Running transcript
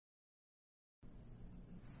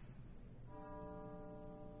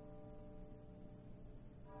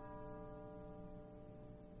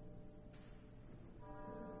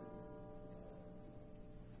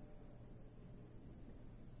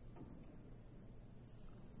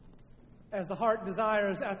As the heart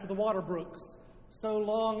desires after the water brooks, so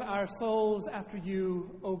long our souls after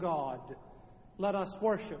you, O God. Let us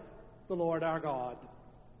worship the Lord our God.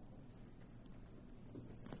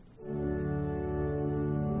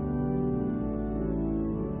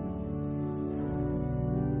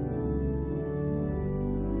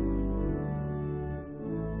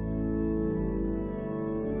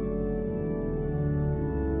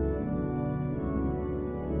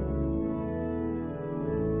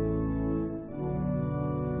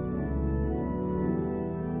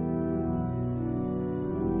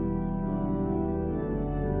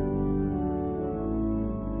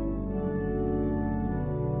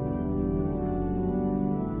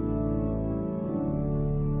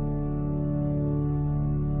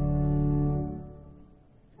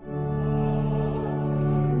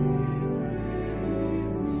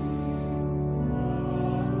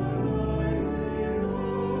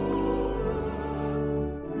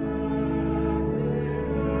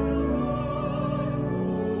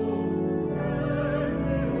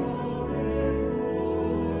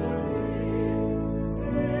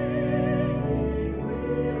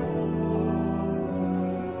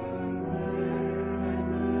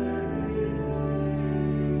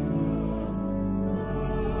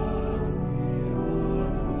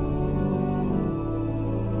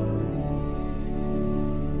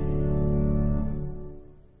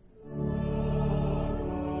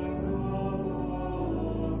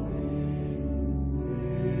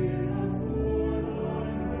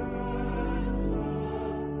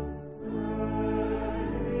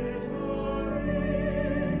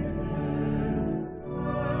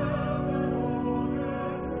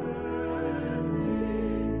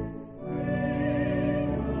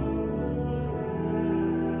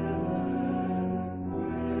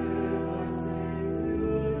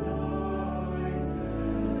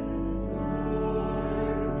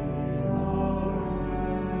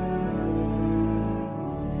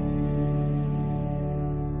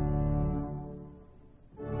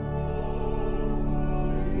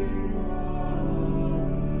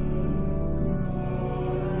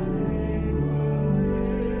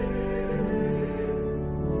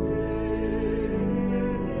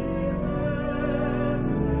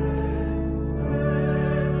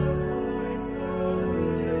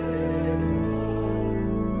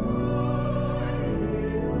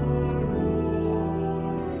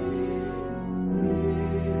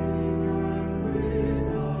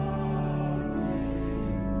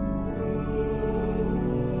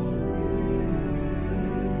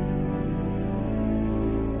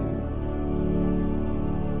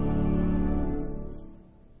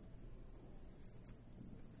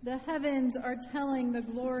 The heavens are telling the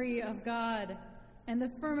glory of God, and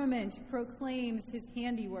the firmament proclaims his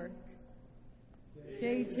handiwork.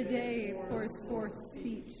 Day to day pours forth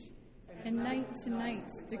speech, and night to night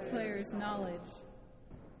declares knowledge.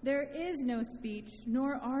 There is no speech,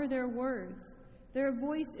 nor are there words. Their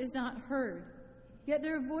voice is not heard, yet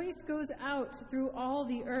their voice goes out through all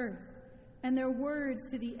the earth, and their words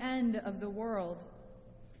to the end of the world.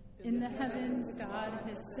 In the heavens God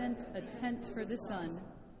has sent a tent for the sun,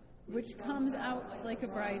 which comes out like a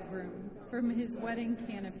bridegroom from his wedding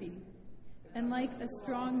canopy, and like a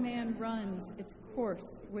strong man runs its course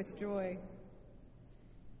with joy.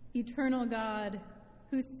 Eternal God,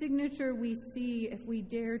 whose signature we see if we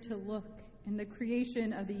dare to look in the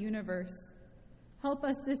creation of the universe, help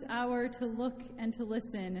us this hour to look and to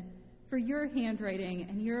listen for your handwriting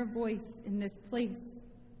and your voice in this place,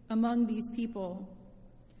 among these people.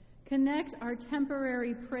 Connect our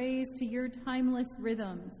temporary praise to your timeless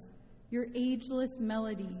rhythms, your ageless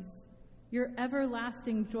melodies, your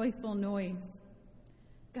everlasting joyful noise.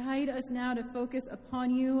 Guide us now to focus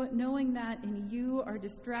upon you, knowing that in you our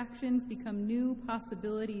distractions become new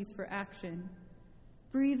possibilities for action.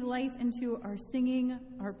 Breathe life into our singing,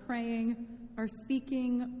 our praying, our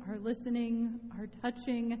speaking, our listening, our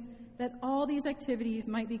touching, that all these activities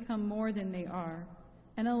might become more than they are,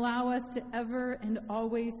 and allow us to ever and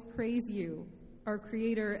always praise you, our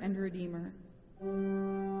Creator and Redeemer.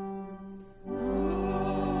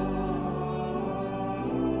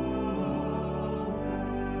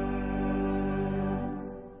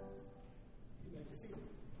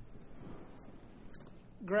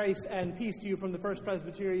 Grace and peace to you from the First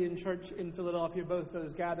Presbyterian Church in Philadelphia, both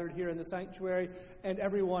those gathered here in the sanctuary and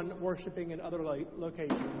everyone worshiping in other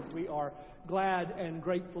locations. We are glad and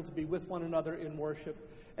grateful to be with one another in worship.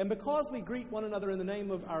 And because we greet one another in the name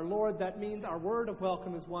of our Lord, that means our word of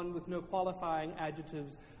welcome is one with no qualifying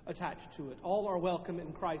adjectives attached to it. All are welcome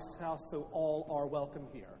in Christ's house, so all are welcome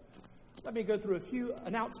here. Let me go through a few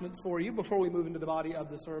announcements for you before we move into the body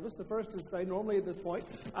of the service. The first is to say, normally at this point,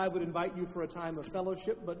 I would invite you for a time of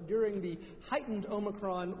fellowship, but during the heightened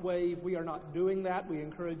Omicron wave, we are not doing that. We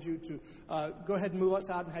encourage you to go ahead and move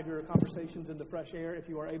outside and have your conversations in the fresh air if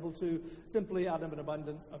you are able to, simply out of an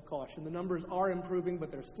abundance of caution. The numbers are improving,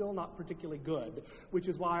 but they're still not particularly good, which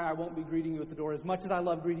is why I won't be greeting you at the door. As much as I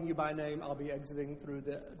love greeting you by name, I'll be exiting through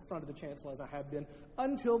the front of the chancel as I have been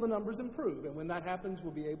until the numbers improve. And when that happens,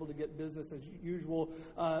 we'll be able to get business as usual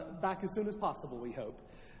back as soon as possible, we hope.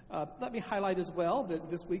 Let me highlight as well that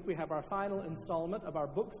this week we have our final installment of our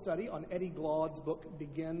book study on Eddie Glaud's book,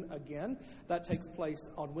 Begin Again. That takes place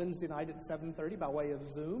on Wednesday night at 7:30 by way of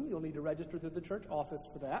Zoom. You'll need to register through the church office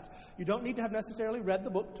for that. You don't need to have necessarily read the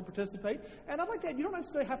book to participate. And I'd like to add, you don't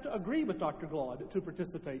necessarily have to agree with Dr. Glaud to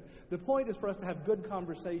participate. The point is for us to have good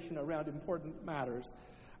conversation around important matters.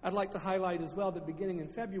 I'd like to highlight as well that beginning in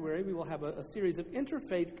February, we will have a series of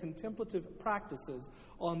interfaith contemplative practices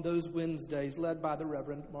on those Wednesdays led by the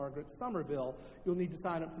Reverend Margaret Somerville. You'll need to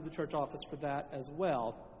sign up through the church office for that as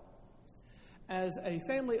well. As a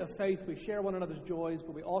family of faith, we share one another's joys,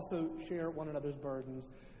 but we also share one another's burdens.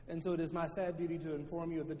 And so it is my sad duty to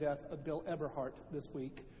inform you of the death of Bill Eberhardt this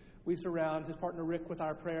week. We surround his partner Rick with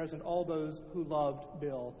our prayers and all those who loved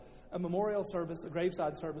Bill. A memorial service, a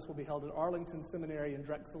graveside service, will be held at Arlington Cemetery in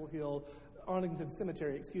Drexel Hill on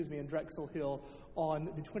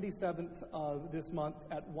the 27th of this month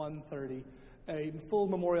at 1:30. A full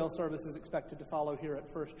memorial service is expected to follow here at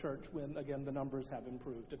First Church when, again, the numbers have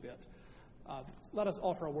improved a bit. Let us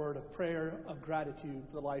offer a word of prayer, of gratitude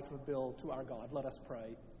for the life of Bill to our God. Let us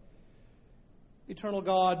pray. Eternal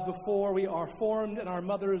God, before we are formed in our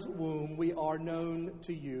mother's womb, we are known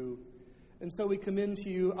to you. And so we commend to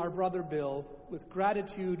you our brother Bill with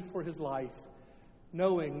gratitude for his life,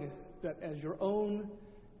 knowing that as your own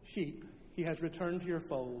sheep, he has returned to your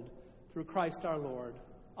fold through Christ our Lord.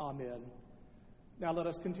 Amen. Now let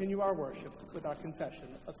us continue our worship with our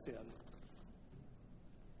confession of sin.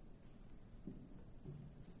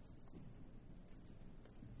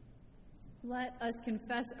 Let us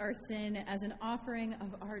confess our sin as an offering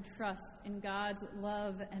of our trust in God's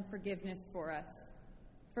love and forgiveness for us.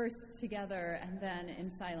 First together and then in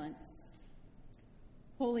silence.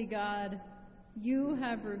 Holy God, you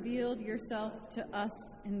have revealed yourself to us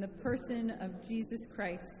in the person of Jesus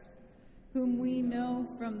Christ, whom we know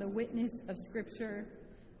from the witness of Scripture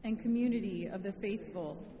and community of the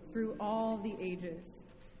faithful through all the ages.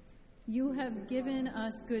 You have given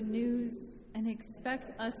us good news and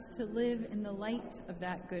expect us to live in the light of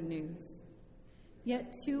that good news.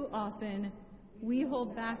 Yet too often, we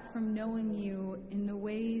hold back from knowing you in the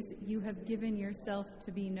ways you have given yourself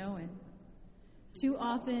to be known. Too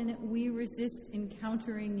often, we resist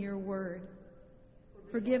encountering your word.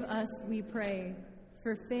 Forgive us, we pray,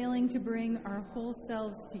 for failing to bring our whole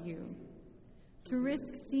selves to you, to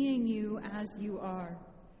risk seeing you as you are,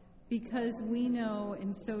 because we know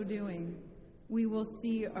in so doing, we will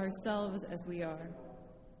see ourselves as we are.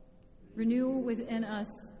 Renew within us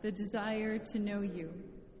the desire to know you,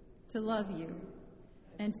 to love you,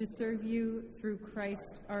 and to serve you through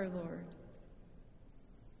Christ our Lord.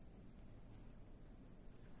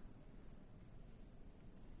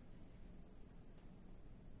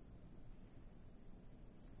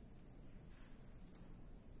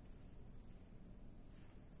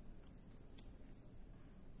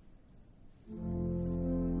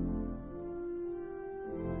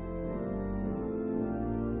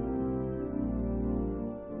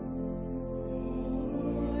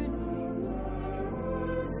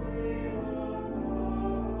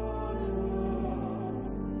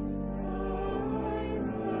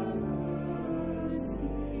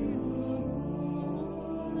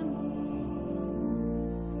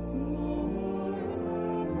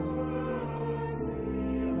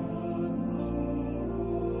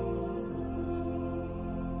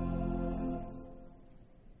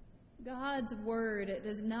 God's word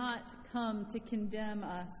does not come to condemn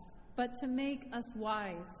us, but to make us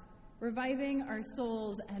wise, reviving our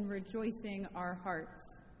souls and rejoicing our hearts.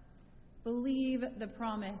 Believe the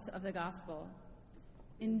promise of the gospel.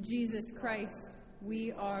 In Jesus Christ,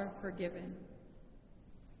 we are forgiven.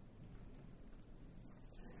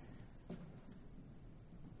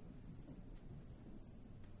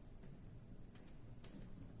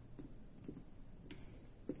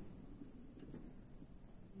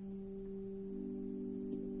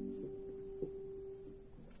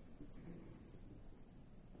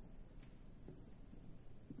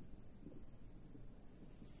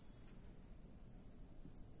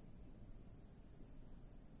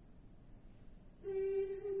 Praise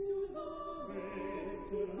to the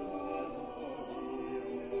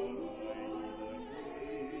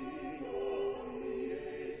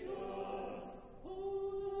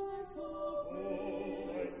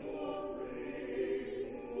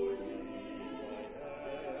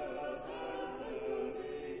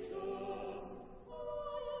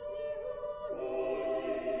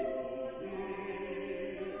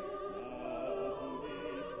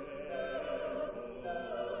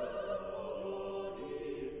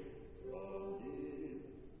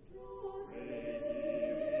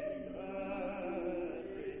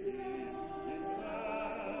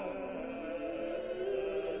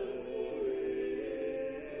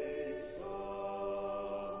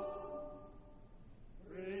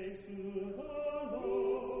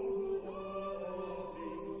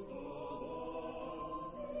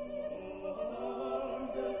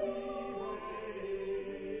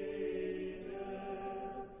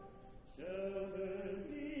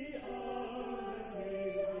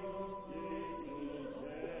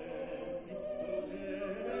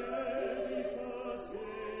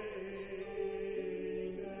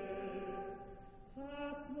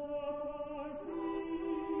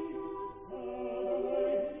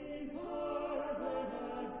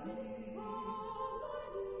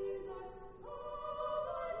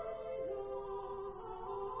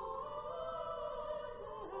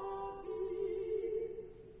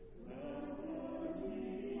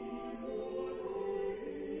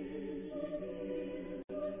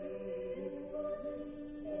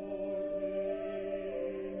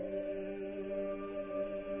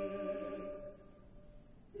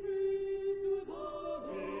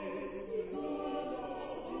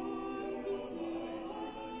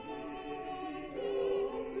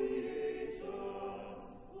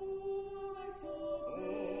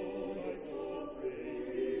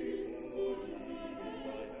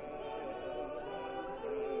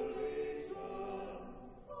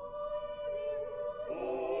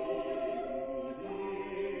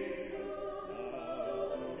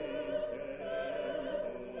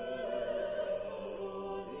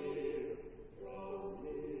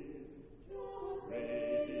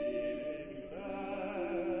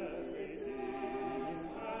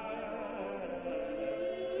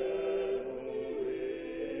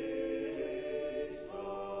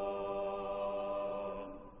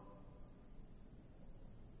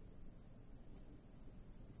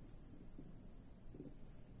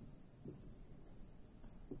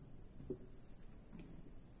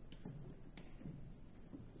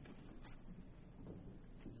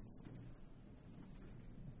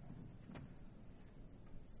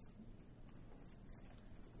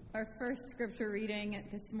Our first scripture reading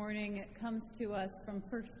this morning comes to us from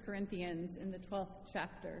 1 Corinthians in the 12th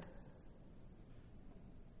chapter.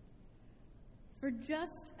 For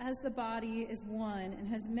just as the body is one and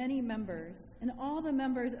has many members, and all the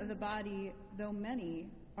members of the body, though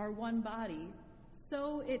many, are one body,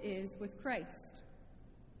 so it is with Christ.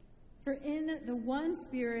 For in the one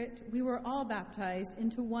Spirit we were all baptized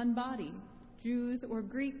into one body, Jews or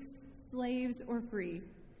Greeks, slaves or free,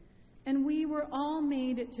 and we were all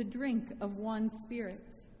made to drink of one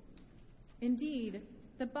Spirit. Indeed,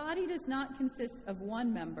 the body does not consist of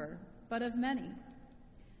one member, but of many.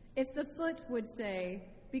 If the foot would say,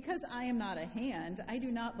 "Because I am not a hand, I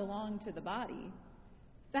do not belong to the body,"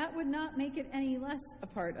 that would not make it any less a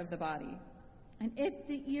part of the body. And if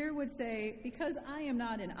the ear would say, "Because I am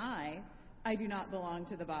not an eye, I do not belong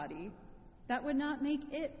to the body," that would not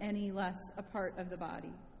make it any less a part of the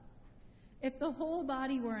body. If the whole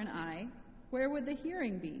body were an eye, where would the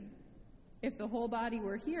hearing be? If the whole body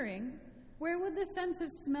were hearing, where would the sense of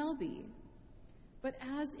smell be? But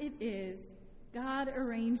as it is, God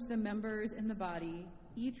arranged the members in the body,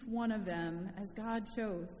 each one of them as God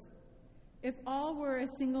chose. If all were a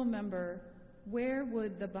single member, where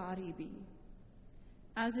would the body be?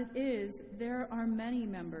 As it is, there are many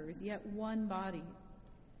members, yet one body.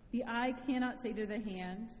 The eye cannot say to the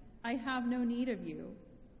hand, "I have no need of you,"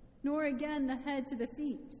 nor again the head to the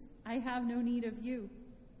feet, "I have no need of you."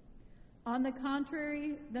 On the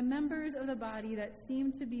contrary, the members of the body that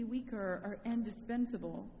seem to be weaker are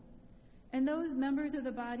indispensable. And those members of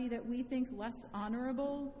the body that we think less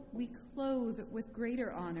honorable, we clothe with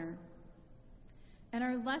greater honor. And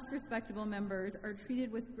our less respectable members are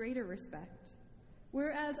treated with greater respect,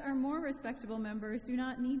 whereas our more respectable members do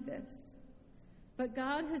not need this. But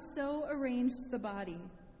God has so arranged the body,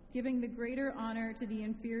 giving the greater honor to the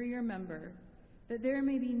inferior member, that there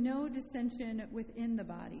may be no dissension within the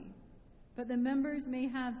body, but the members may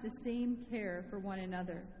have the same care for one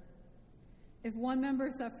another. If one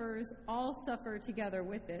member suffers, all suffer together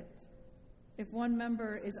with it. If one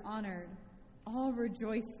member is honored, all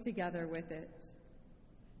rejoice together with it.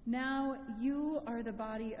 Now you are the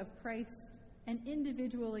body of Christ and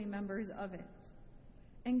individually members of it.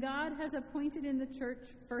 And God has appointed in the church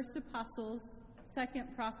first apostles,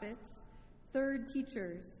 second prophets, third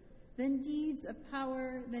teachers, then deeds of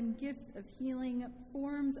power, then gifts of healing,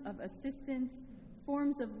 forms of assistance,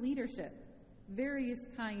 forms of leadership, various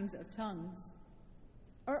kinds of tongues.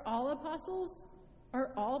 Are all apostles?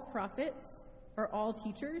 Are all prophets? Are all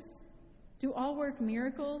teachers? Do all work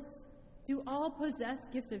miracles? Do all possess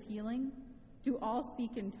gifts of healing? Do all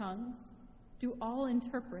speak in tongues? Do all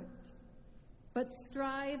interpret? But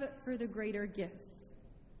strive for the greater gifts.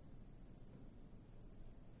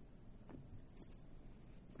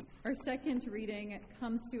 Our second reading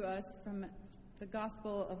comes to us from the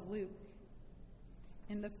Gospel of Luke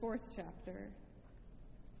in the 4th chapter,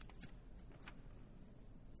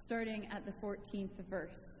 starting at the 14th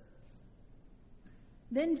verse.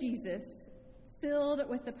 Then Jesus, filled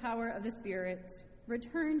with the power of the Spirit,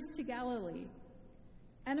 returned to Galilee,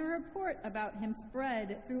 and a report about him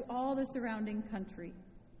spread through all the surrounding country.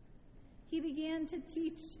 He began to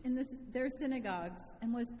teach in their synagogues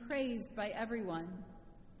and was praised by everyone.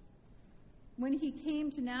 When he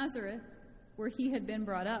came to Nazareth, where he had been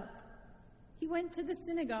brought up, he went to the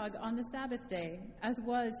synagogue on the Sabbath day, as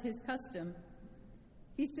was his custom.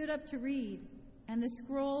 He stood up to read, and the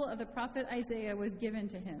scroll of the prophet Isaiah was given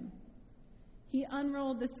to him. He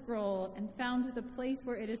unrolled the scroll and found the place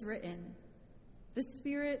where it is written, "The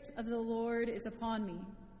Spirit of the Lord is upon me,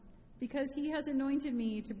 because he has anointed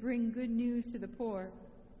me to bring good news to the poor.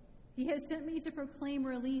 He has sent me to proclaim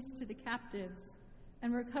release to the captives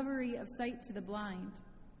and recovery of sight to the blind,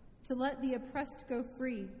 to let the oppressed go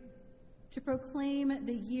free, to proclaim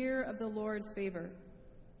the year of the Lord's favor."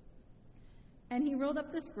 And he rolled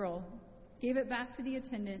up the scroll, gave it back to the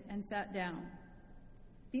attendant, and sat down.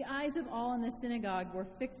 The eyes of all in the synagogue were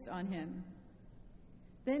fixed on him.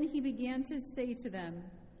 Then he began to say to them,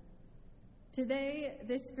 "Today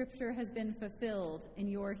this scripture has been fulfilled in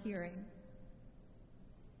your hearing."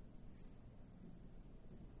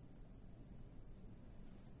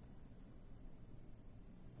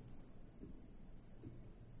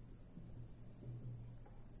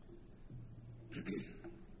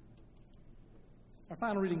 Our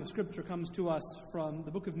final reading of Scripture comes to us from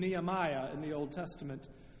the book of Nehemiah in the Old Testament,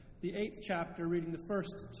 the 8th chapter, reading the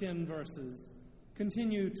first 10 verses.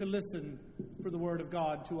 Continue to listen for the word of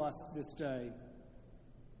God to us this day.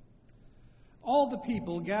 All the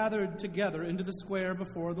people gathered together into the square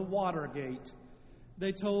before the water gate.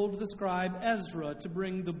 They told the scribe Ezra to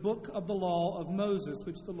bring the book of the law of Moses,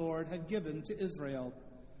 which the Lord had given to Israel.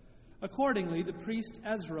 Accordingly, the priest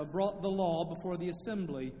Ezra brought the law before the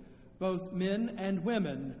assembly, both men and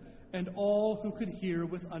women, and all who could hear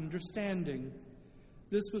with understanding.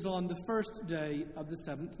 This was on the first day of the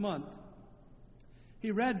 7th month.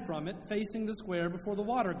 He read from it, facing the square before the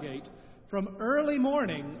water gate, from early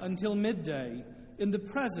morning until midday, in the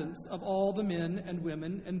presence of all the men and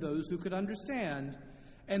women and those who could understand.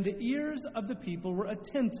 And the ears of the people were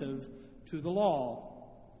attentive to the law.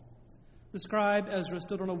 The scribe Ezra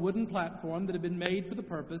stood on a wooden platform that had been made for the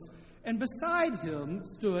purpose, and beside him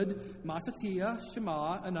stood Mattithiah,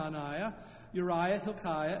 Shema, Ananiah, Uriah,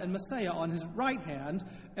 Hilkiah, and Messiah on his right hand,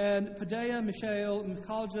 and Pedaiah, Mishael,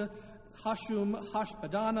 Michaljah, Hashum,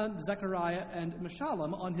 Hashbadana, Zechariah, and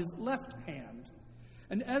Meshullam on his left hand.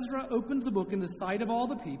 And Ezra opened the book in the sight of all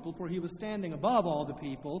the people, for he was standing above all the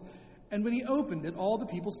people, and when he opened it, all the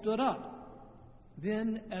people stood up.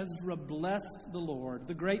 Then Ezra blessed the Lord,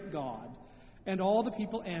 the great God, and all the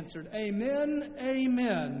people answered, Amen,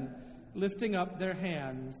 Amen, lifting up their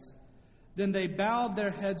hands. Then they bowed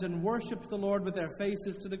their heads and worshipped the Lord with their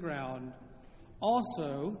faces to the ground.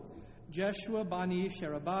 Also, Jeshua, Bani,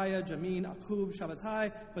 Sherebiah, Jamin, Akub,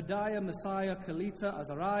 Shabbatai, Pedaiah, Messiah, Kelita,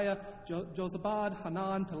 Azariah, Jozabad,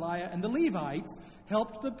 Hanan, Peliah, and the Levites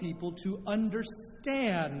helped the people to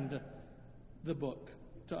understand the book,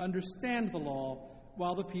 to understand the law,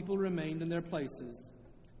 while the people remained in their places.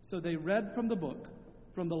 So they read from the book,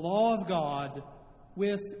 from the law of God,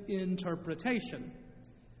 with interpretation.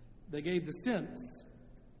 They gave the sense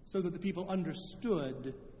so that the people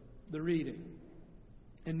understood the reading.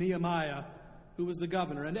 And Nehemiah, who was the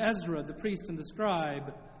governor, and Ezra, the priest and the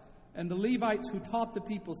scribe, and the Levites who taught the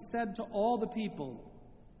people, said to all the people,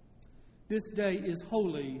 This day is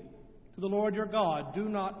holy to the Lord your God. Do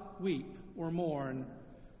not weep or mourn.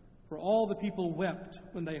 For all the people wept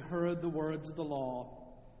when they heard the words of the law.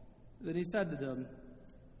 Then he said to them,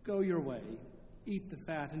 Go your way, eat the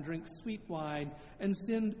fat and drink sweet wine, and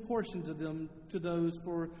send portions of them to those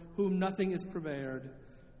for whom nothing is prepared.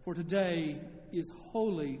 For today is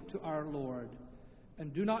holy to our Lord.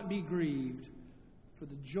 And do not be grieved, for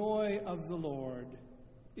the joy of the Lord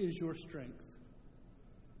is your strength.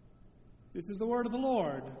 This is the word of the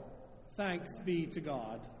Lord. Thanks be to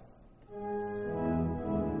God.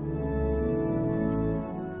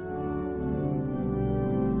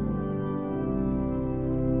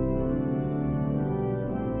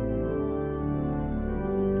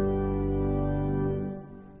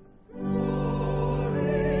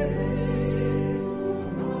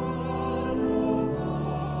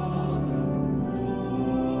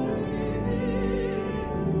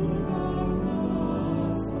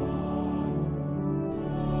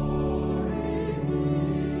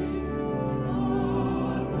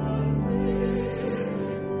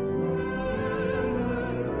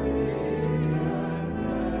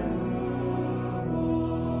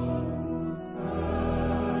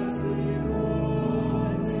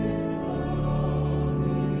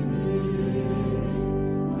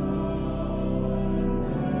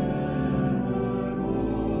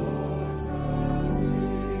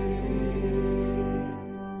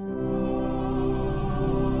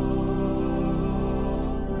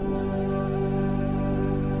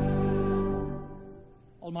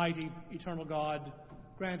 Almighty, eternal God,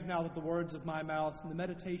 grant now that the words of my mouth and the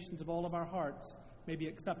meditations of all of our hearts may be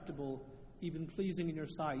acceptable, even pleasing in your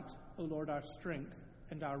sight, O Lord, our strength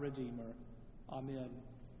and our Redeemer. Amen.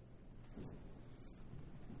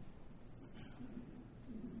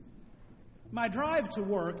 My drive to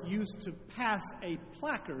work used to pass a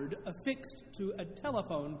placard affixed to a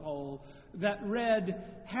telephone pole that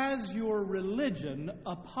read, "Has your religion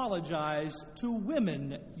apologized to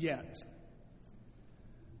women yet?"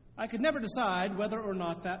 I could never decide whether or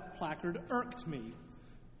not that placard irked me.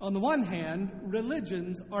 On the one hand,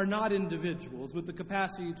 religions are not individuals with the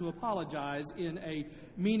capacity to apologize in a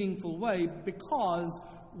meaningful way because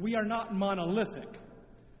we are not monolithic.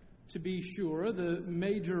 To be sure, the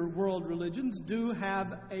major world religions do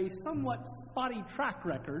have a somewhat spotty track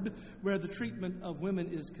record where the treatment of women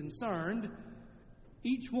is concerned.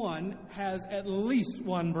 Each one has at least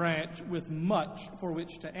one branch with much for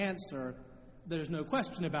which to answer. There's no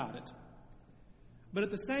question about it. But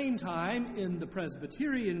at the same time, in the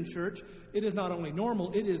Presbyterian Church, it is not only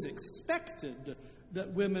normal, it is expected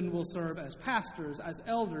that women will serve as pastors, as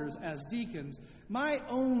elders, as deacons. My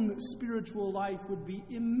own spiritual life would be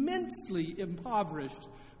immensely impoverished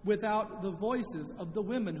without the voices of the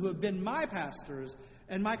women who have been my pastors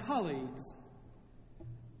and my colleagues.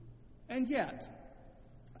 And yet,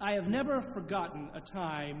 I have never forgotten a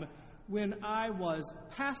time when I was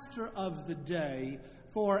pastor of the day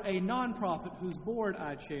for a nonprofit whose board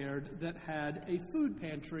I chaired that had a food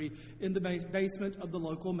pantry in the basement of the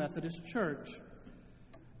local Methodist church.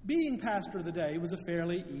 Being pastor of the day was a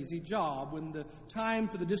fairly easy job. When the time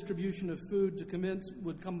for the distribution of food to commence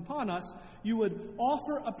would come upon us, you would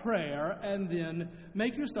offer a prayer and then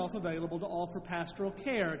make yourself available to offer pastoral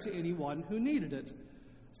care to anyone who needed it.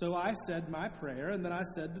 So I said my prayer, and then I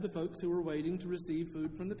said to the folks who were waiting to receive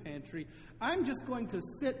food from the pantry, I'm just going to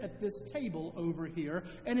sit at this table over here,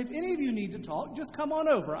 and if any of you need to talk, just come on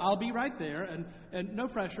over. I'll be right there, and no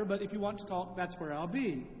pressure, but if you want to talk, that's where I'll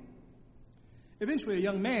be. Eventually, a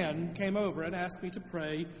young man came over and asked me to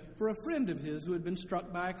pray for a friend of his who had been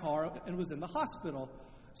struck by a car and was in the hospital.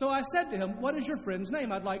 So I said to him, what is your friend's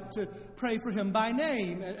name? I'd like to pray for him by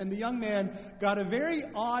name. And the young man got a very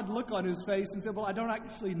odd look on his face and said, well, I don't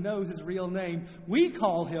actually know his real name. We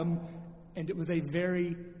call him, and it was a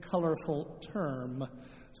very colorful term.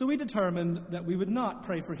 So we determined that we would not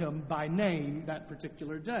pray for him by name that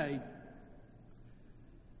particular day.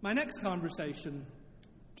 My next conversation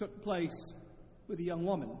took place with a young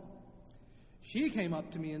woman. She came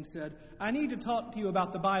up to me and said, I need to talk to you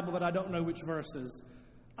about the Bible, but I don't know which verses.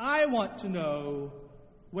 I want to know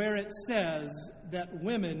where it says that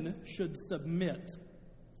women should submit.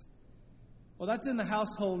 Well, that's in the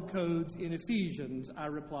household codes in Ephesians, I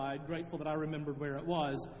replied, grateful that I remembered where it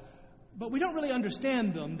was. But we don't really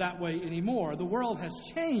understand them that way anymore. The world has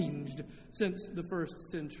changed since the first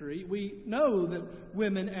century. We know that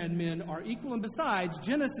women and men are equal, and besides,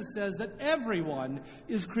 Genesis says that everyone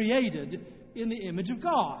is created in the image of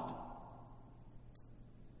God.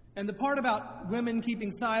 And the part about women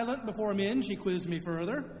keeping silent before men, she quizzed me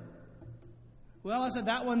further. Well, I said,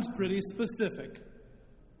 that one's pretty specific.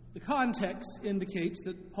 The context indicates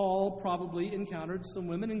that Paul probably encountered some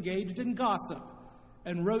women engaged in gossip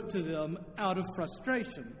and wrote to them out of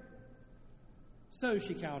frustration. So,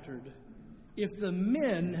 she countered, if the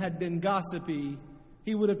men had been gossipy,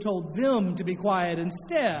 he would have told them to be quiet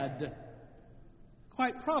instead.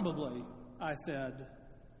 Quite probably, I said.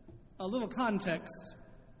 A little context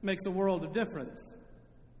makes a world of difference.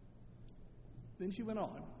 Then she went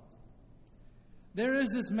on. There is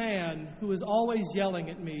this man who is always yelling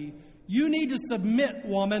at me, you need to submit,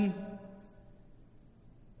 woman.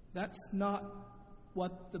 That's not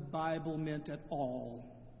what the Bible meant at all,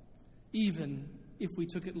 even if we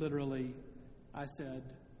took it literally, I said.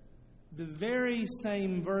 The very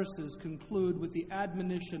same verses conclude with the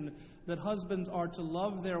admonition that husbands are to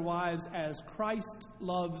love their wives as Christ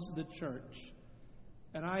loves the church.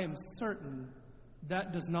 And I am certain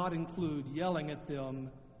that does not include yelling at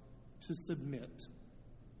them to submit.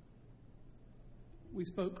 We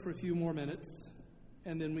spoke for a few more minutes,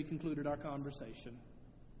 and then we concluded our conversation.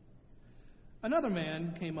 Another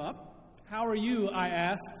man came up. How are you? I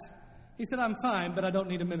asked. He said, I'm fine, but I don't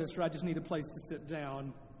need a minister. I just need a place to sit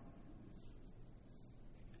down.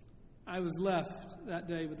 I was left that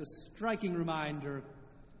day with a striking reminder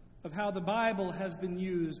of how the Bible has been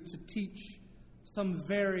used to teach some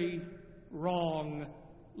very wrong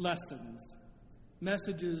lessons,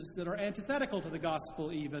 messages that are antithetical to the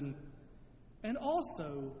gospel even, and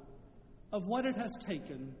also of what it has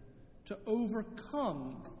taken to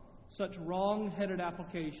overcome such wrong-headed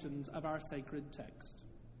applications of our sacred text.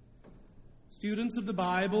 Students of the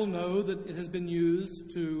Bible know that it has been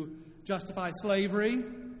used to justify slavery,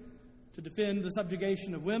 to defend the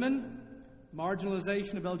subjugation of women,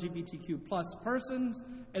 marginalization of LGBTQ plus persons,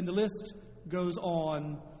 and the list goes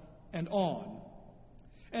on and on.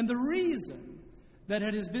 And the reason that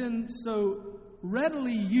it has been so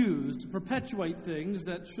readily used to perpetuate things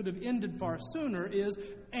that should have ended far sooner is,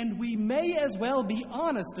 and we may as well be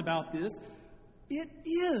honest about this, it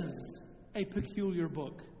is a peculiar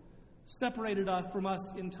book, separated from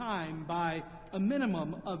us in time by a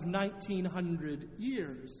minimum of 1,900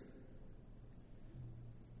 years.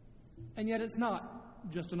 And yet it's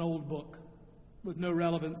not just an old book with no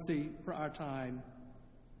relevancy for our time.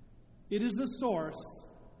 It is the source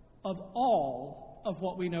of all of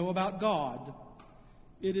what we know about God.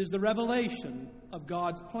 It is the revelation of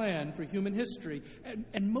God's plan for human history.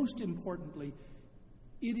 And most importantly,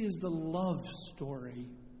 it is the love story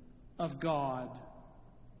of God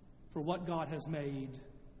for what God has made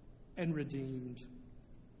and redeemed.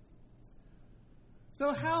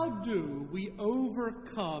 So how do we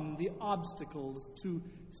overcome the obstacles to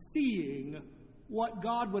seeing what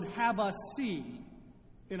God would have us see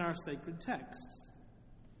in our sacred texts?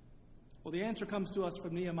 Well, the answer comes to us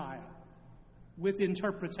from Nehemiah with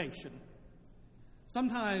interpretation.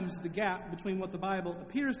 Sometimes the gap between what the Bible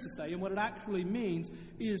appears to say and what it actually means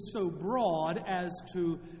is so broad as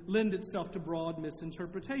to lend itself to broad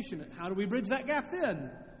misinterpretation. How do we bridge that gap then?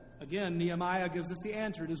 Again, Nehemiah gives us the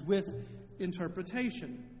answer. It is with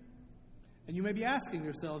interpretation. And you may be asking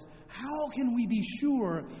yourselves, how can we be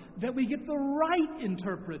sure that we get the right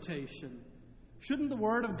interpretation? Shouldn't the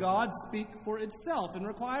Word of God speak for itself and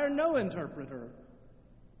require no interpreter?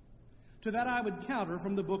 To that I would counter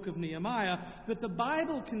from the book of Nehemiah that the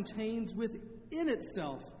Bible contains within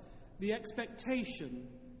itself the expectation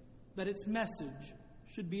that its message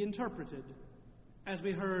should be interpreted, as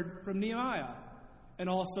we heard from Nehemiah and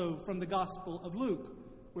also from the Gospel of Luke,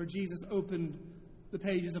 where Jesus opened the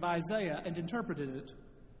pages of Isaiah and interpreted it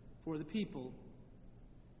for the people.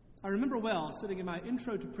 I remember well sitting in my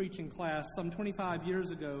intro to preaching class some 25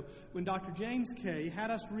 years ago when Dr. James Kay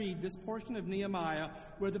had us read this portion of Nehemiah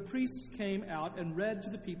where the priests came out and read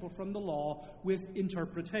to the people from the law with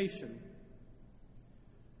interpretation.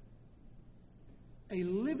 A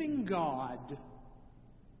living God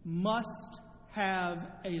must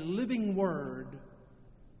have a living word,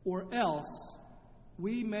 or else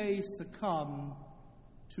we may succumb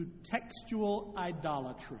to textual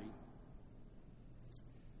idolatry.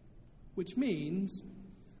 Which means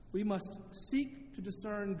we must seek to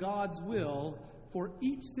discern God's will for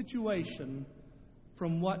each situation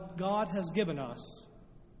from what God has given us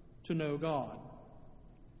to know God.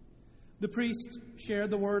 The priests shared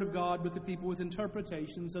the word of God with the people with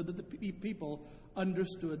interpretation so that the people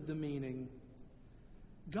understood the meaning.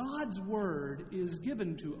 God's word is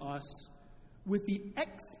given to us with the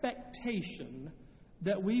expectation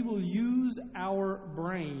that we will use our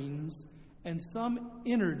brains and some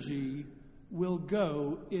energy will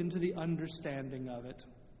go into the understanding of it.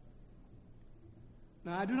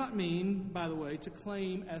 Now, I do not mean, by the way, to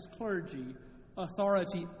claim as clergy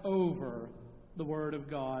authority over the Word of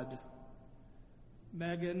God.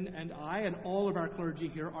 Megan and I and all of our clergy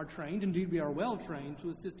here are trained, indeed we are well trained, to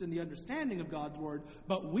assist in the understanding of God's Word,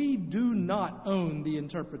 but we do not own the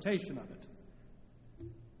interpretation of it.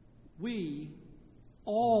 We,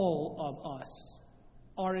 all of us,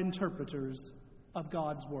 are interpreters of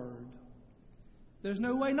God's Word. There's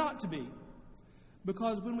no way not to be,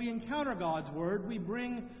 because when we encounter God's Word, we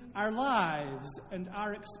bring our lives and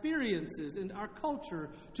our experiences and our culture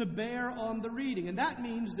to bear on the reading, and that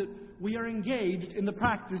means that we are engaged in the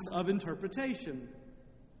practice of interpretation.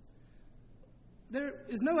 There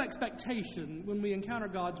is no expectation when we encounter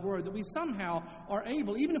God's Word that we somehow are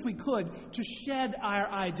able, even if we could, to shed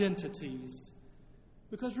our identities.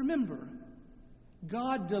 Because remember,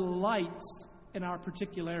 God delights in our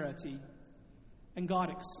particularity, and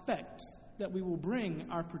God expects that we will bring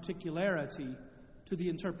our particularity to the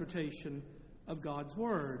interpretation of God's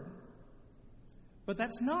Word. But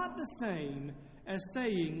that's not the same as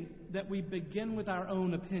saying that we begin with our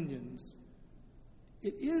own opinions.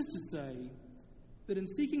 It is to say that in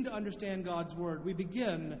seeking to understand God's Word, we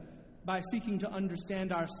begin by seeking to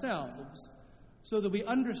understand ourselves so that we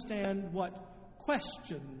understand what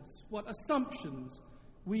questions, what assumptions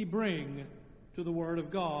we bring to the Word of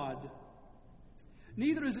God.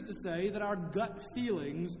 Neither is it to say that our gut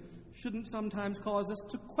feelings shouldn't sometimes cause us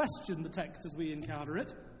to question the text as we encounter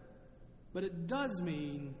it, but it does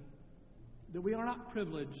mean that we are not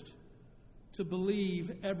privileged to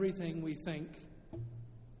believe everything we think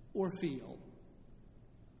or feel.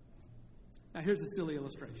 Now, here's a silly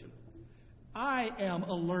illustration. I am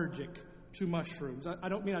allergic to mushrooms. I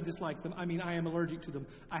don't mean I dislike them. I mean I am allergic to them.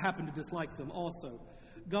 I happen to dislike them also.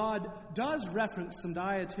 God does reference some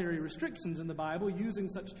dietary restrictions in the Bible, using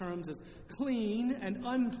such terms as clean and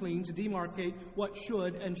unclean to demarcate what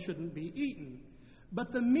should and shouldn't be eaten.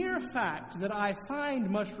 But the mere fact that I find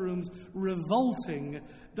mushrooms revolting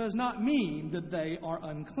does not mean that they are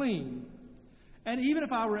unclean. And even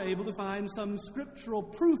if I were able to find some scriptural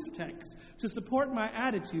proof text to support my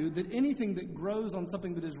attitude that anything that grows on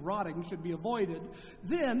something that is rotting should be avoided,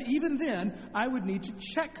 even then, I would need to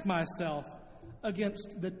check myself against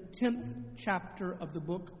the 10th chapter of the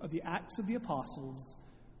book of the Acts of the Apostles,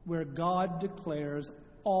 where God declares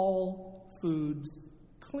all foods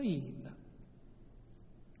clean.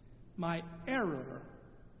 My error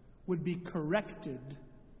would be corrected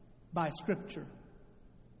by Scripture.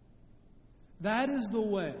 That is the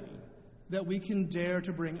way that we can dare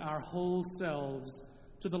to bring our whole selves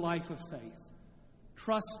to the life of faith,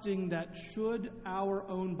 trusting that should our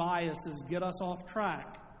own biases get us off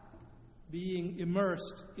track, being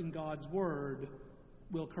immersed in God's Word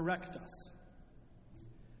will correct us.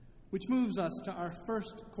 Which moves us to our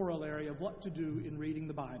first corollary of what to do in reading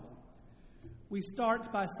the Bible. We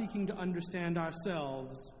start by seeking to understand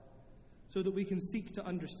ourselves so that we can seek to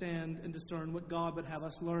understand and discern what God would have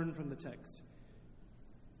us learn from the text,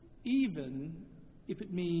 even if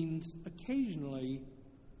it means occasionally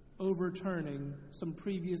overturning some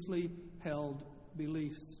previously held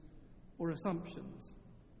beliefs or assumptions.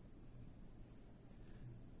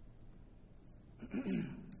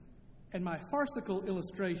 And my farcical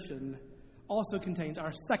illustration also contains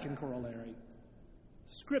our second corollary.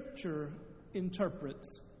 Scripture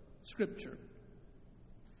interprets Scripture.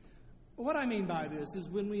 What I mean by this is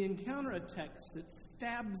when we encounter a text that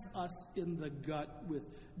stabs us in the gut with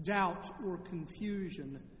doubt or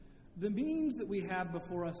confusion, the means that we have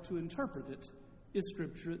before us to interpret it is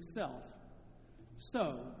Scripture itself.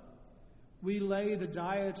 So, we lay the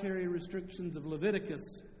dietary restrictions of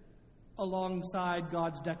Leviticus alongside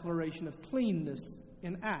God's declaration of cleanness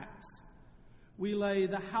in Acts. We lay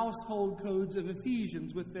the household codes of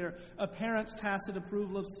Ephesians with their apparent tacit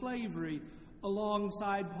approval of slavery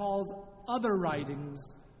alongside Paul's other writings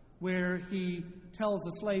where he tells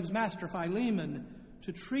the slave's master, Philemon,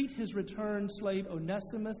 to treat his returned slave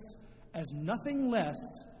Onesimus as nothing less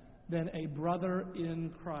than a brother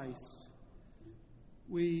in Christ.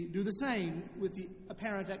 We do the same with the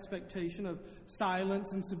apparent expectation of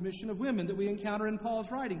silence and submission of women that we encounter in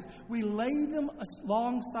Paul's writings. We lay them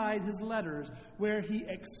alongside his letters where he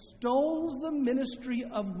extols the ministry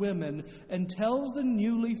of women and tells the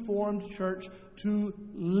newly formed church to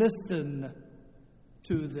listen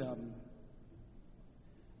to them.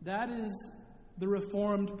 That is the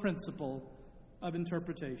Reformed principle of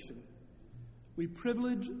interpretation. We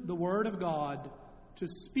privilege the Word of God to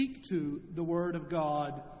speak to the Word of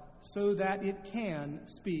God so that it can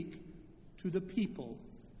speak to the people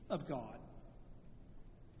of God.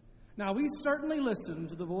 Now, we certainly listen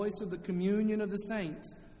to the voice of the communion of the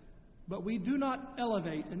saints, but we do not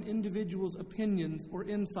elevate an individual's opinions or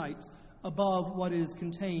insights above what is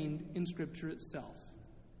contained in Scripture itself.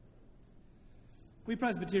 We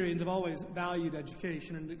Presbyterians have always valued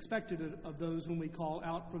education and expected it of those whom we call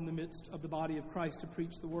out from the midst of the body of Christ to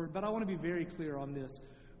preach the Word. But I want to be very clear on this.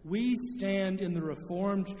 We stand in the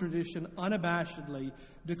Reformed tradition unabashedly,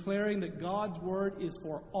 declaring that God's Word is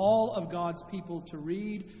for all of God's people to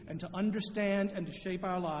read and to understand and to shape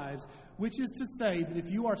our lives, which is to say that if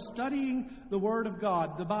you are studying the Word of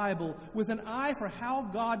God, the Bible, with an eye for how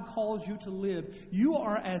God calls you to live, you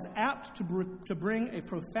are as apt to bring a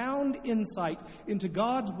profound insight into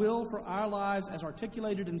God's will for our lives as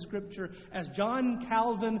articulated in Scripture as John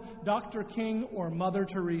Calvin, Dr. King, or Mother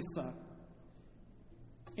Teresa.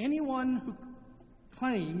 Anyone who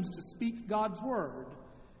claims to speak God's Word,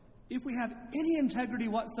 if we have any integrity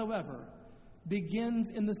whatsoever, begins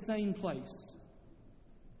in the same place.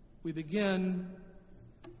 We begin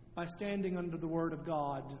by standing under the Word of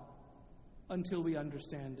God until we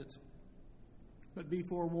understand it. But be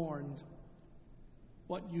forewarned,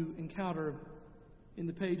 what you encounter in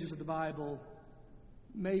the pages of the Bible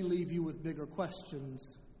may leave you with bigger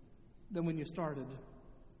questions than when you started.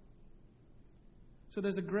 So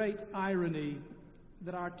there's a great irony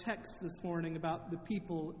that our text this morning about the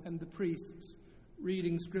people and the priests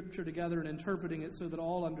reading Scripture together and interpreting it so that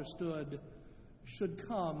all understood should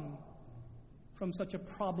come from such a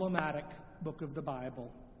problematic book of the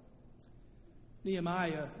Bible.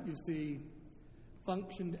 Nehemiah, you see,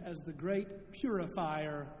 functioned as the great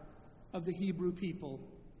purifier of the Hebrew people.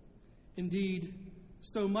 Indeed,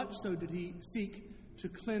 so much so did he seek to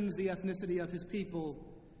cleanse the ethnicity of his people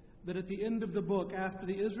that at the end of the book, after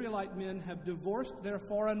the Israelite men have divorced their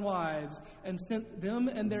foreign wives and sent them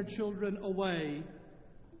and their children away,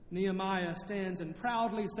 Nehemiah stands and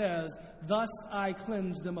proudly says, "Thus I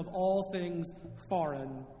cleanse them of all things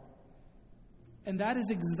foreign." And that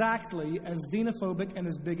is exactly as xenophobic and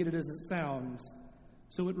as bigoted as it sounds.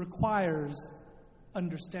 So it requires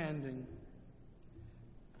understanding.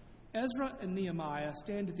 Ezra and Nehemiah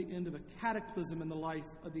stand at the end of a cataclysm in the life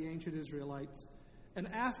of the ancient Israelites. And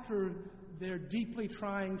after their deeply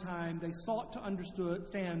trying time, they sought to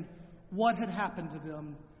understand what had happened to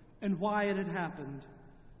them and why it had happened.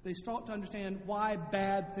 They sought to understand why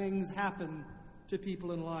bad things happen to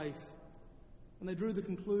people in life. And they drew the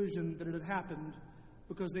conclusion that it had happened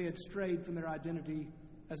because they had strayed from their identity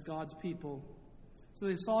as God's people. So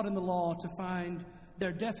they sought in the law to find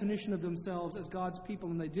their definition of themselves as God's people,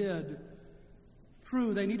 and they did.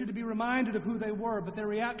 True, they needed to be reminded of who they were, but their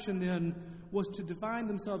reaction then was to define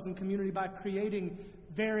themselves in community by creating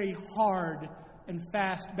very hard and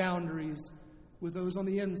fast boundaries with those on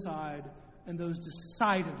the inside and those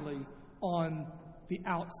decidedly on the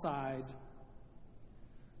outside.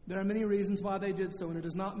 There are many reasons why they did so, and it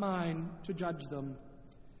is not mine to judge them.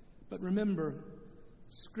 But remember,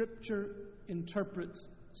 Scripture interprets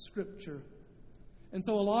Scripture. And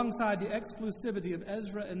so alongside the exclusivity of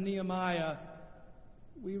Ezra and Nehemiah,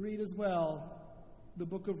 we read as well the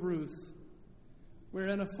book of Ruth,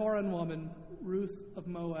 wherein a foreign woman, Ruth of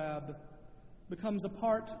Moab, becomes a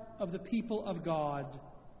part of the people of God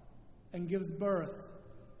and gives birth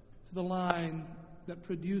to the line that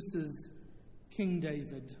produces King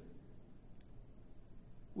David.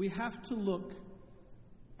 We have to look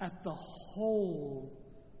at the whole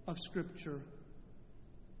of Scripture.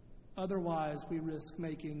 Otherwise, we risk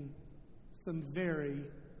making some very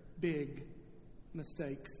big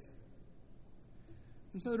mistakes.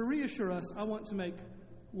 And so to reassure us, I want to make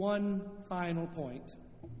one final point.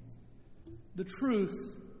 The truth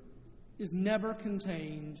is never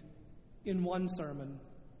contained in one sermon.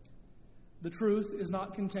 The truth is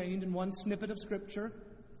not contained in one snippet of Scripture,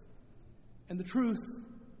 and the truth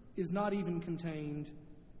is not even contained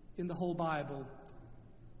in the whole Bible,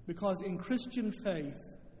 because in Christian faith,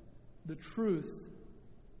 the truth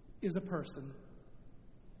is a person.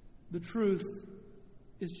 The truth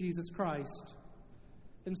is Jesus Christ.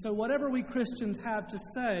 And so whatever we Christians have to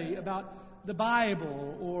say about the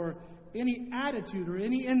Bible or any attitude or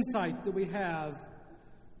any insight that we have,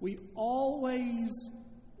 we always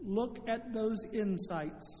look at those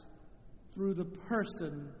insights through the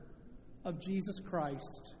person of Jesus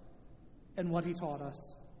Christ and what he taught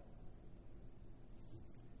us.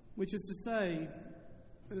 Which is to say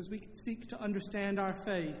that as we seek to understand our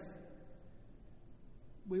faith,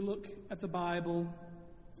 we look at the Bible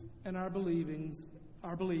and our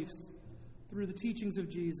beliefs through the teachings of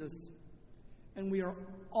Jesus, and we are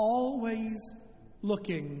always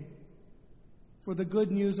looking for the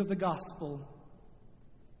good news of the gospel.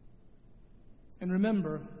 And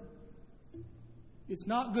remember, it's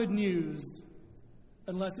not good news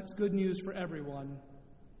unless it's good news for everyone.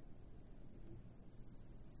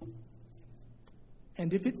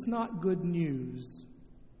 And if it's not good news,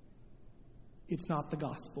 it's not the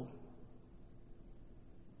gospel.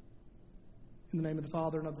 In the name of the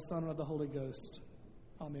Father, and of the Son, and of the Holy Ghost.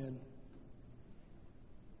 Amen.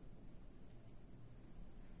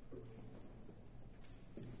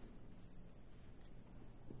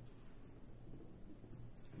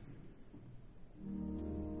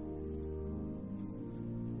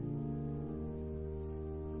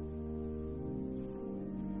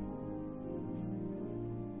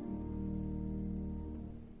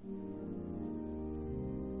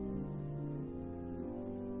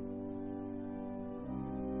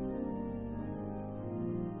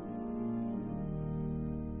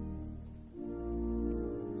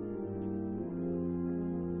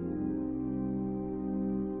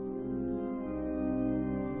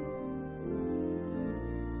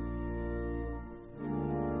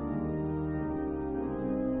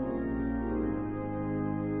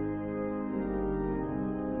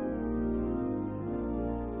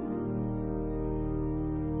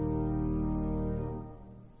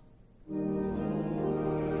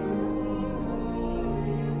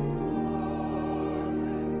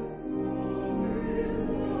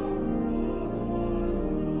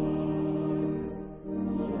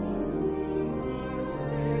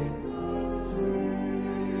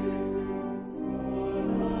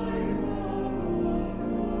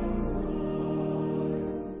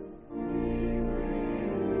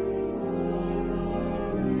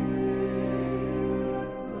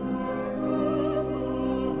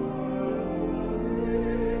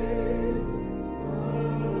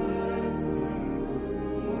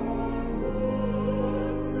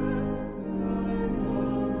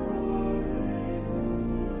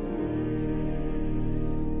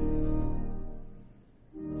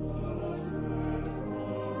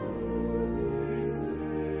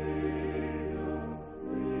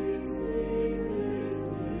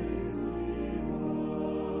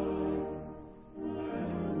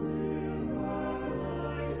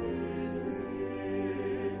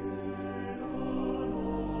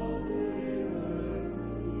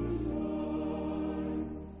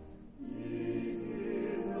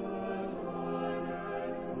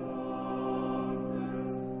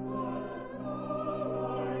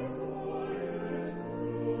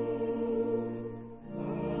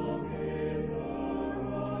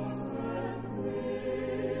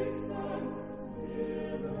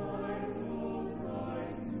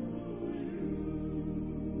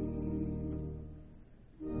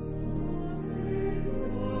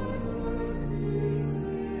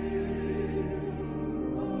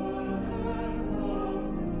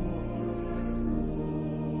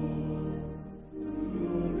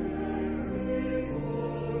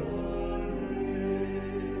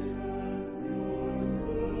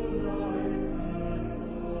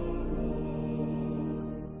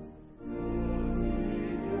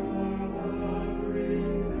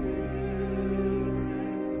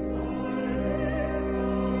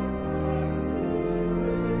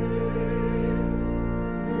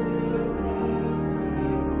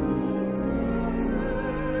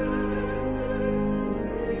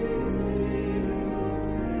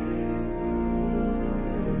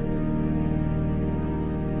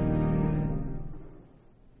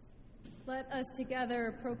 Let us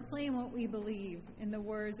together proclaim what we believe in the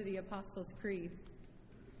words of the Apostles' Creed.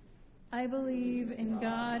 I believe in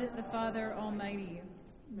God, the Father Almighty,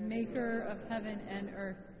 maker of heaven and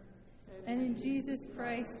earth, and in Jesus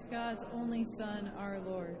Christ, God's only Son, our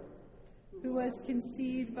Lord, who was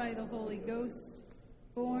conceived by the Holy Ghost,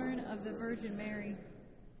 born of the Virgin Mary,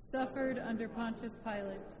 suffered under Pontius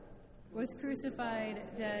Pilate, was crucified,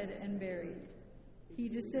 dead, and buried. He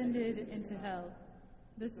descended into hell.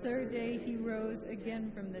 The third day he rose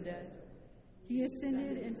again from the dead. He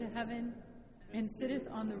ascended into heaven and sitteth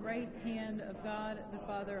on the right hand of God the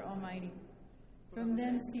Father Almighty. From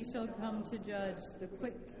thence he shall come to judge the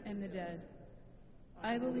quick and the dead.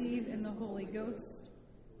 I believe in the Holy Ghost,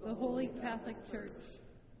 the Holy Catholic Church,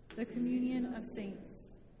 the communion of saints,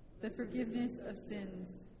 the forgiveness of sins,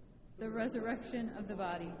 the resurrection of the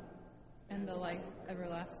body, and the life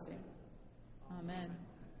everlasting. Amen.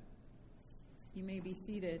 You may be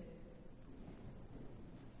seated.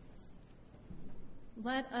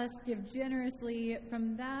 Let us give generously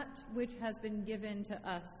from that which has been given to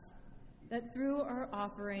us, that through our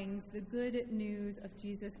offerings the good news of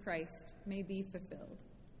Jesus Christ may be fulfilled.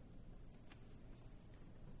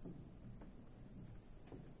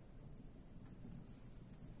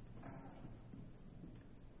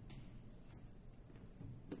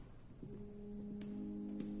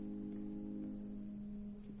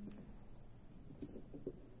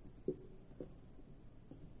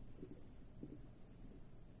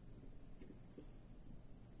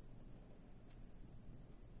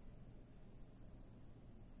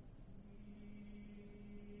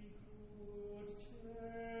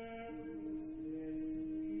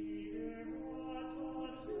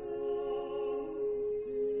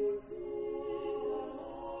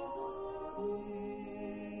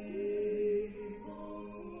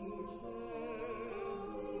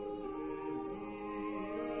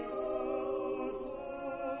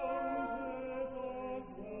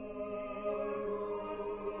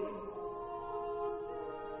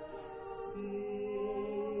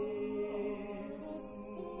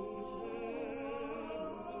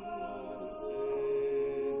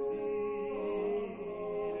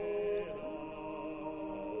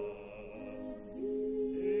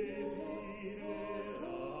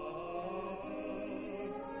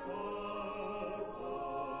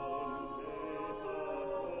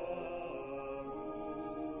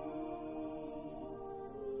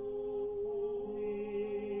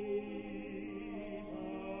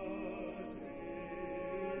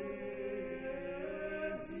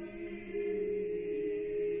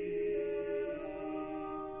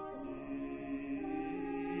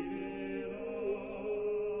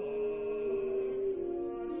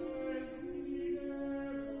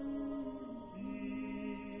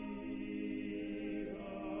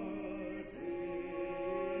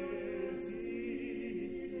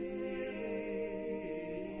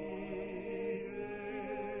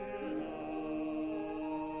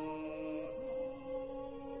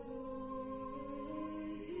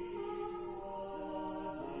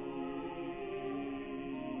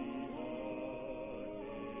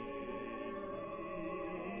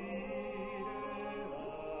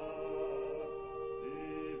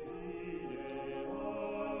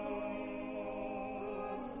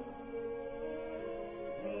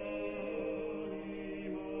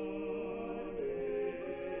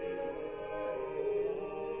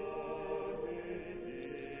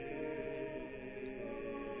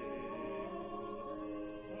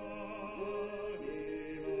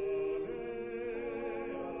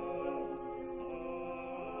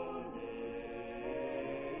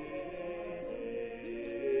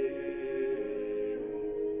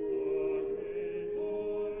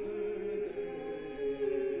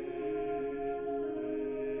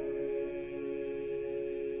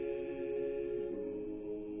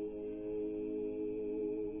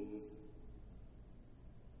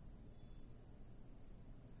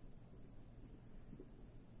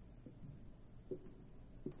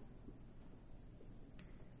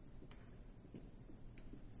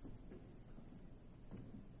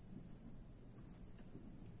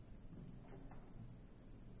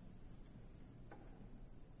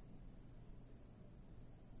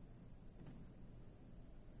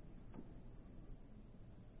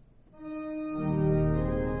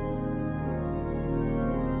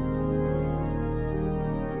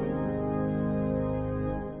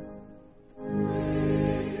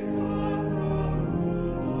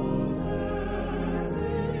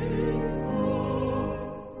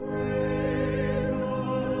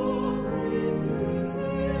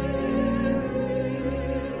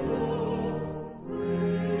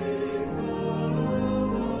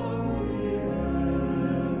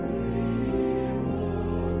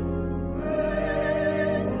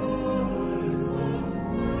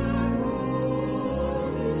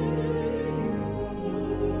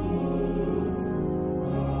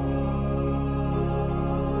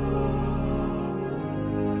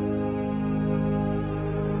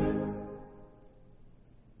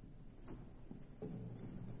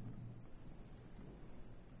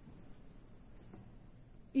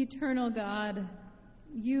 Eternal God,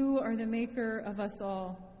 you are the maker of us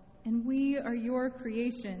all, and we are your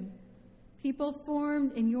creation, people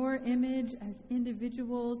formed in your image as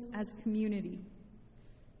individuals, as community,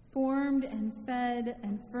 formed and fed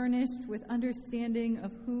and furnished with understanding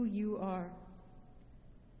of who you are,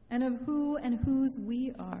 and of who and whose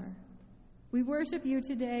we are. We worship you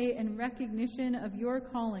today in recognition of your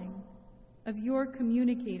calling, of your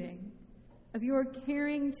communicating, of your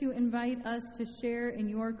caring to invite us to share in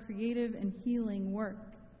your creative and healing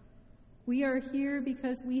work. We are here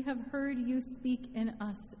because we have heard you speak in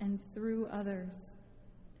us and through others.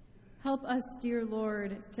 Help us, dear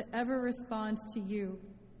Lord, to ever respond to you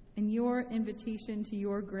and your invitation to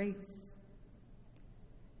your grace.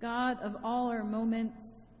 God of all our moments,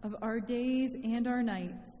 of our days and our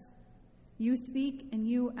nights, you speak and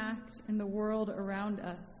you act in the world around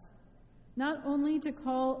us, not only to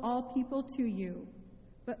call all people to you,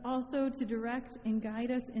 but also to direct and guide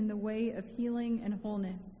us in the way of healing and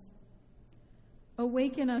wholeness.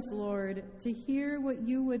 Awaken us, Lord, to hear what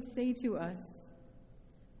you would say to us.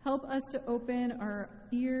 Help us to open our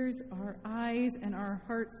ears, our eyes, and our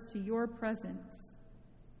hearts to your presence.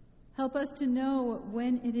 Help us to know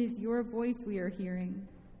when it is your voice we are hearing,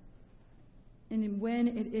 and when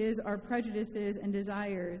it is our prejudices and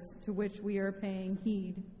desires to which we are paying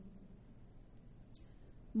heed.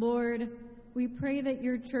 Lord, we pray that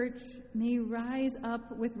your church may rise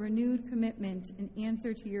up with renewed commitment in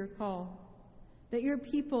answer to your call, that your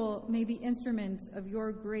people may be instruments of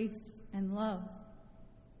your grace and love.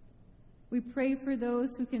 We pray for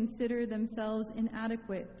those who consider themselves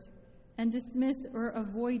inadequate and dismiss or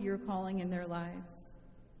avoid your calling in their lives.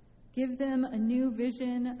 Give them a new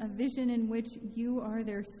vision, a vision in which you are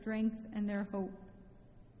their strength and their hope.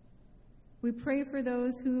 We pray for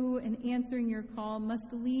those who, in answering your call,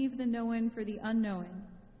 must leave the known for the unknown,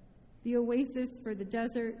 the oasis for the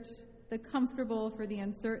desert, the comfortable for the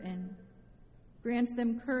uncertain. Grant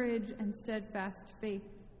them courage and steadfast faith.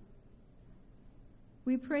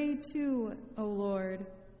 We pray too, O Lord,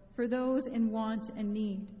 for those in want and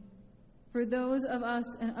need, for those of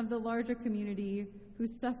us and of the larger community who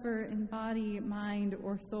suffer in body, mind,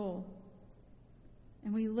 or soul.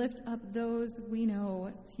 And we lift up those we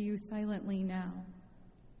know to you silently now.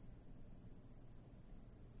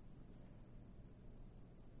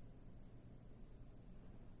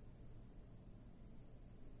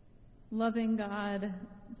 Loving God,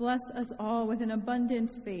 bless us all with an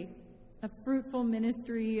abundant faith, a fruitful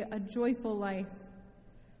ministry, a joyful life.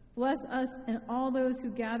 Bless us and all those who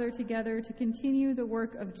gather together to continue the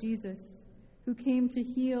work of Jesus, who came to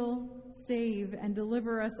heal, save, and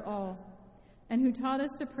deliver us all, and who taught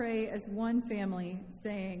us to pray as one family,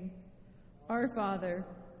 saying, Our Father,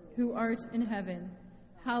 who art in heaven,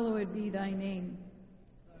 hallowed be thy name.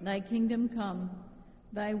 Thy kingdom come,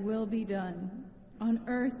 thy will be done, on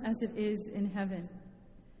earth as it is in heaven.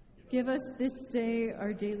 Give us this day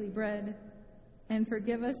our daily bread, and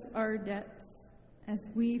forgive us our debts as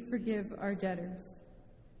we forgive our debtors.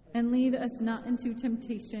 And lead us not into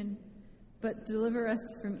temptation, but deliver us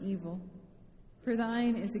from evil. For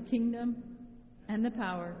thine is the kingdom, and the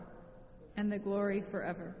power, and the glory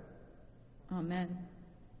forever. Amen.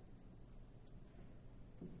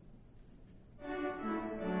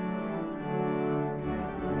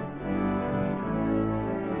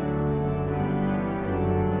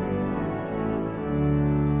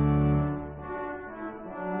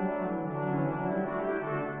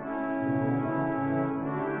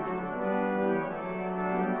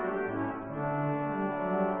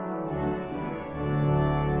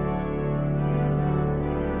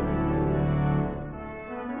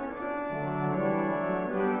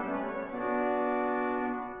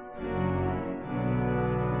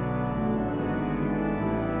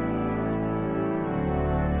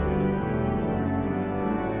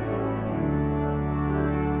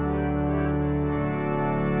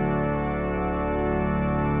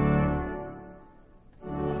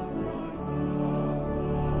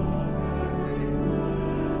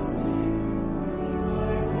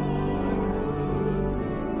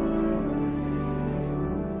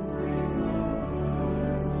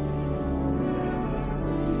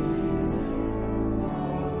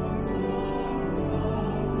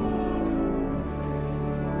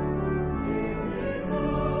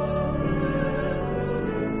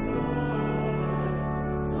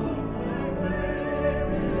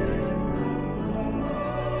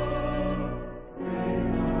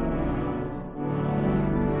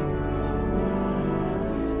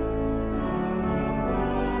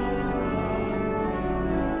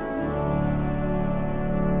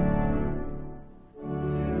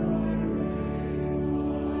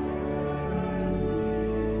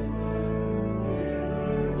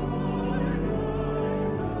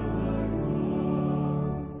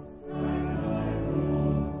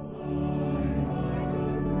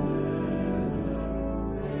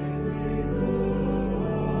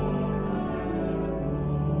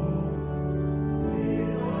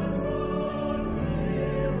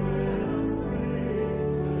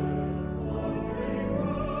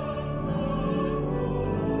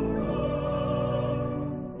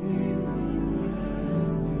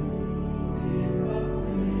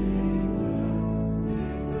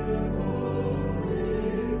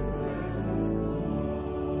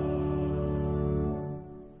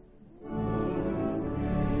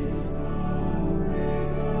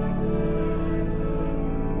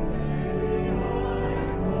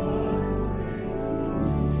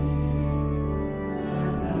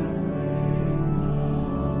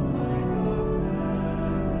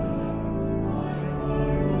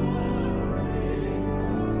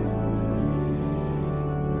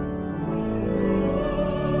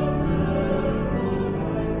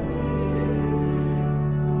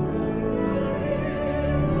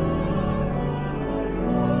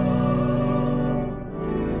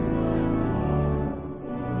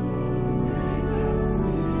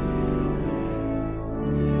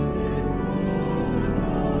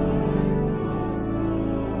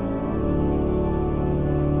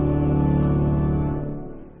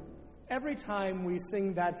 every time we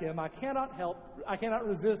sing that hymn, I cannot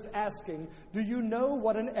resist asking, do you know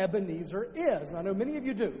what an Ebenezer is? And I know many of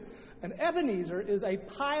you do. An Ebenezer is a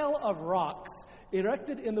pile of rocks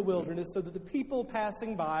erected in the wilderness so that the people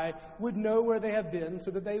passing by would know where they have been,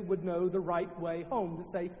 so that they would know the right way home,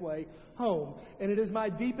 the safe way home. And it is my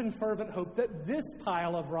deep and fervent hope that this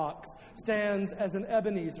pile of rocks stands as an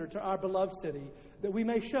Ebenezer to our beloved city, that we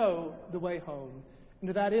may show the way home. And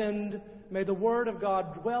to that end, may the Word of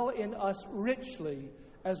God dwell in us richly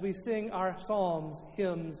as we sing our psalms,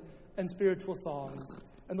 hymns, and spiritual songs.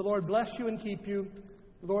 And the Lord bless you and keep you.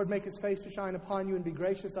 The Lord make his face to shine upon you and be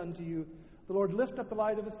gracious unto you. The Lord lift up the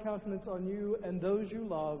light of his countenance on you and those you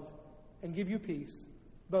love, and give you peace,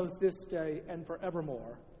 both this day and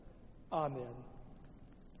forevermore. Amen.